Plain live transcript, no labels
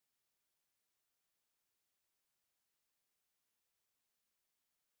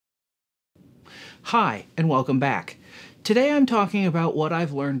Hi, and welcome back. Today I'm talking about what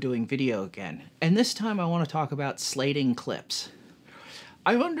I've learned doing video again, and this time I want to talk about slating clips.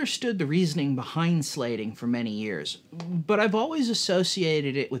 I've understood the reasoning behind slating for many years, but I've always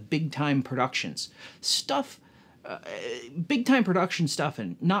associated it with big-time productions. Big-time production stuff,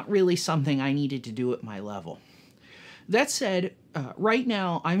 and not really something I needed to do at my level. That said, right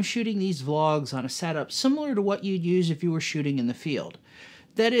now I'm shooting these vlogs on a setup similar to what you'd use if you were shooting in the field.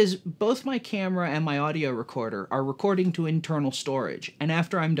 That is, both my camera and my audio recorder are recording to internal storage, and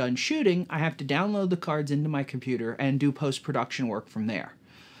after I'm done shooting, I have to download the cards into my computer and do post-production work from there.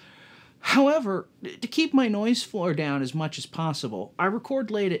 However, to keep my noise floor down as much as possible, I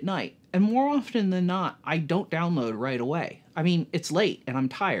record late at night, and more often than not, I don't download right away. I mean, it's late and I'm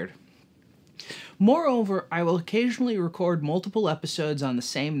tired. Moreover, I will occasionally record multiple episodes on the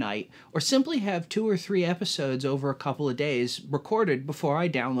same night, or simply have 2 or 3 episodes over a couple of days recorded before I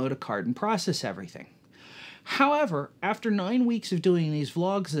download a card and process everything. However, after 9 weeks of doing these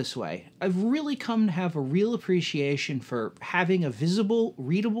vlogs this way, I've really come to have a real appreciation for having a visible,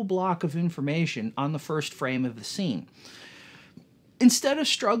 readable block of information on the first frame of the scene. Instead of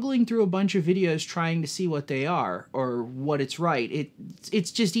struggling through a bunch of videos trying to see what they are, or what it's right,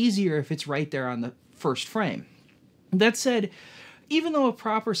 it's just easier if it's right there on the first frame. That said, even though a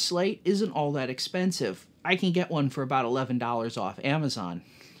proper slate isn't all that expensive, I can get one for about $11 off Amazon.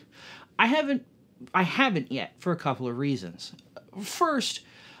 I haven't yet for a couple of reasons. First,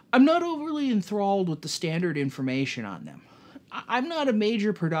 I'm not overly enthralled with the standard information on them. I'm not a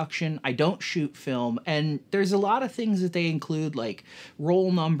major production, I don't shoot film, and there's a lot of things that they include like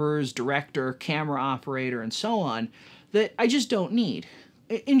roll numbers, director, camera operator, and so on that I just don't need.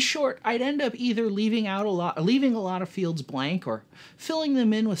 In short, I'd end up either leaving a lot of fields blank or filling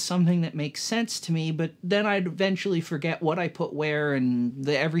them in with something that makes sense to me, but then I'd eventually forget what I put where and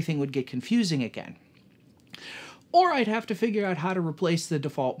everything would get confusing again. Or I'd have to figure out how to replace the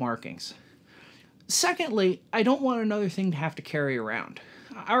default markings. Secondly, I don't want another thing to have to carry around.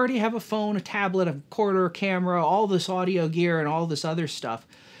 I already have a phone, a tablet, a recorder, a camera, all this audio gear, and all this other stuff.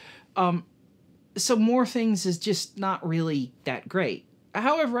 So more things is just not really that great.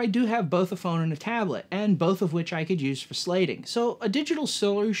 However, I do have both a phone and a tablet, and both of which I could use for slating, so a digital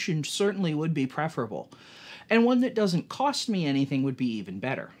solution certainly would be preferable, and one that doesn't cost me anything would be even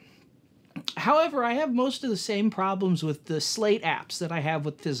better. However, I have most of the same problems with the slate apps that I have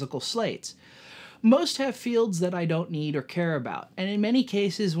with physical slates. Most have fields that I don't need or care about, and in many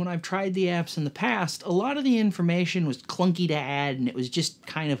cases when I've tried the apps in the past, a lot of the information was clunky to add and it was just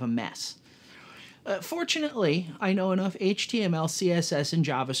kind of a mess. Fortunately, I know enough HTML, CSS, and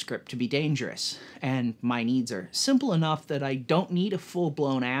JavaScript to be dangerous, and my needs are simple enough that I don't need a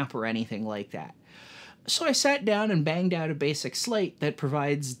full-blown app or anything like that. So I sat down and banged out a basic slate that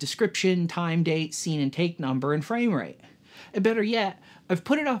provides description, time, date, scene and take number, and frame rate. And better yet, I've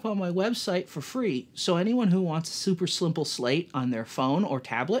put it up on my website for free, so anyone who wants a super simple slate on their phone or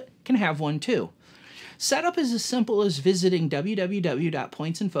tablet can have one too. Setup is as simple as visiting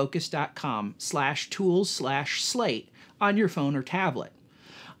www.pointsandfocus.com/tools/slate on your phone or tablet.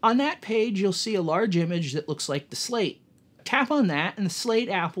 On that page, you'll see a large image that looks like the slate. Tap on that and the Slate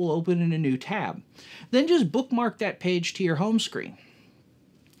app will open in a new tab. Then just bookmark that page to your home screen.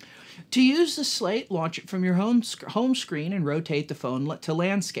 To use the slate, launch it from your home screen and rotate the phone to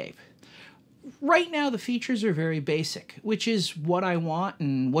landscape. Right now the features are very basic, which is what I want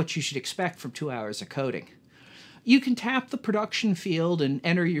and what you should expect from 2 hours of coding. You can tap the production field and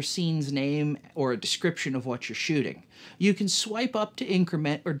enter your scene's name or a description of what you're shooting. You can swipe up to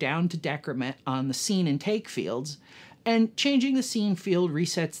increment or down to decrement on the scene and take fields, and changing the scene field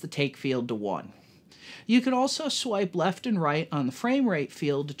resets the take field to 1. You can also swipe left and right on the frame rate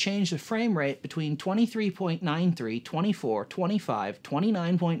field to change the frame rate between 23.93, 24, 25,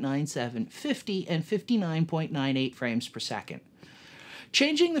 29.97, 50, and 59.98 frames per second.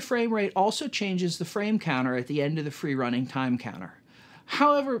 Changing the frame rate also changes the frame counter at the end of the free-running time counter.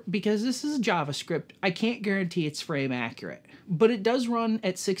 However, because this is JavaScript, I can't guarantee it's frame accurate, but it does run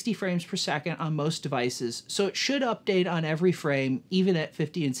at 60 frames per second on most devices, so it should update on every frame, even at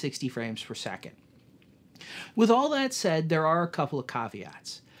 50 and 60 frames per second. With all that said, there are a couple of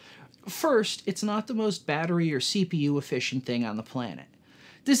caveats. First, it's not the most battery or CPU efficient thing on the planet.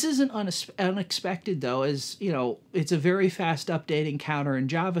 This isn't unexpected though, as, it's a very fast updating counter in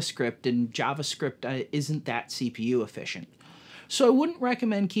JavaScript, and JavaScript isn't that CPU efficient. So I wouldn't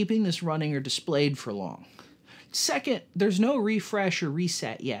recommend keeping this running or displayed for long. Second, there's no refresh or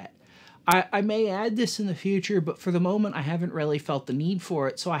reset yet. I may add this in the future, but for the moment I haven't really felt the need for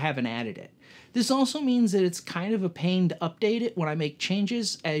it, so I haven't added it. This also means that it's kind of a pain to update it when I make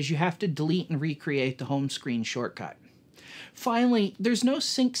changes, as you have to delete and recreate the home screen shortcut. Finally, there's no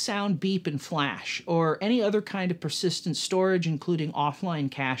sync sound beep in Flash, or any other kind of persistent storage, including offline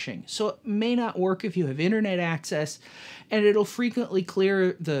caching, so it may not work if you have internet access, and it'll frequently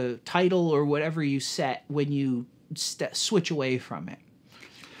clear the title or whatever you set when you switch away from it.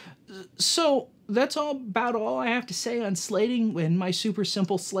 So that's about all I have to say on slating in my super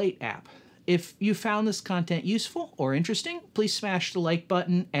simple Slate app. If you found this content useful or interesting, please smash the like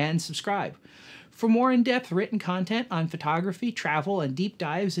button and subscribe. For more in-depth written content on photography, travel, and deep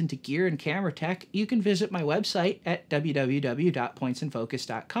dives into gear and camera tech, you can visit my website at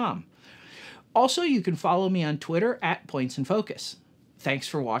www.pointsandfocus.com. Also, you can follow me on Twitter at pointsandfocus. Thanks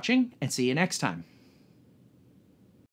for watching, and see you next time.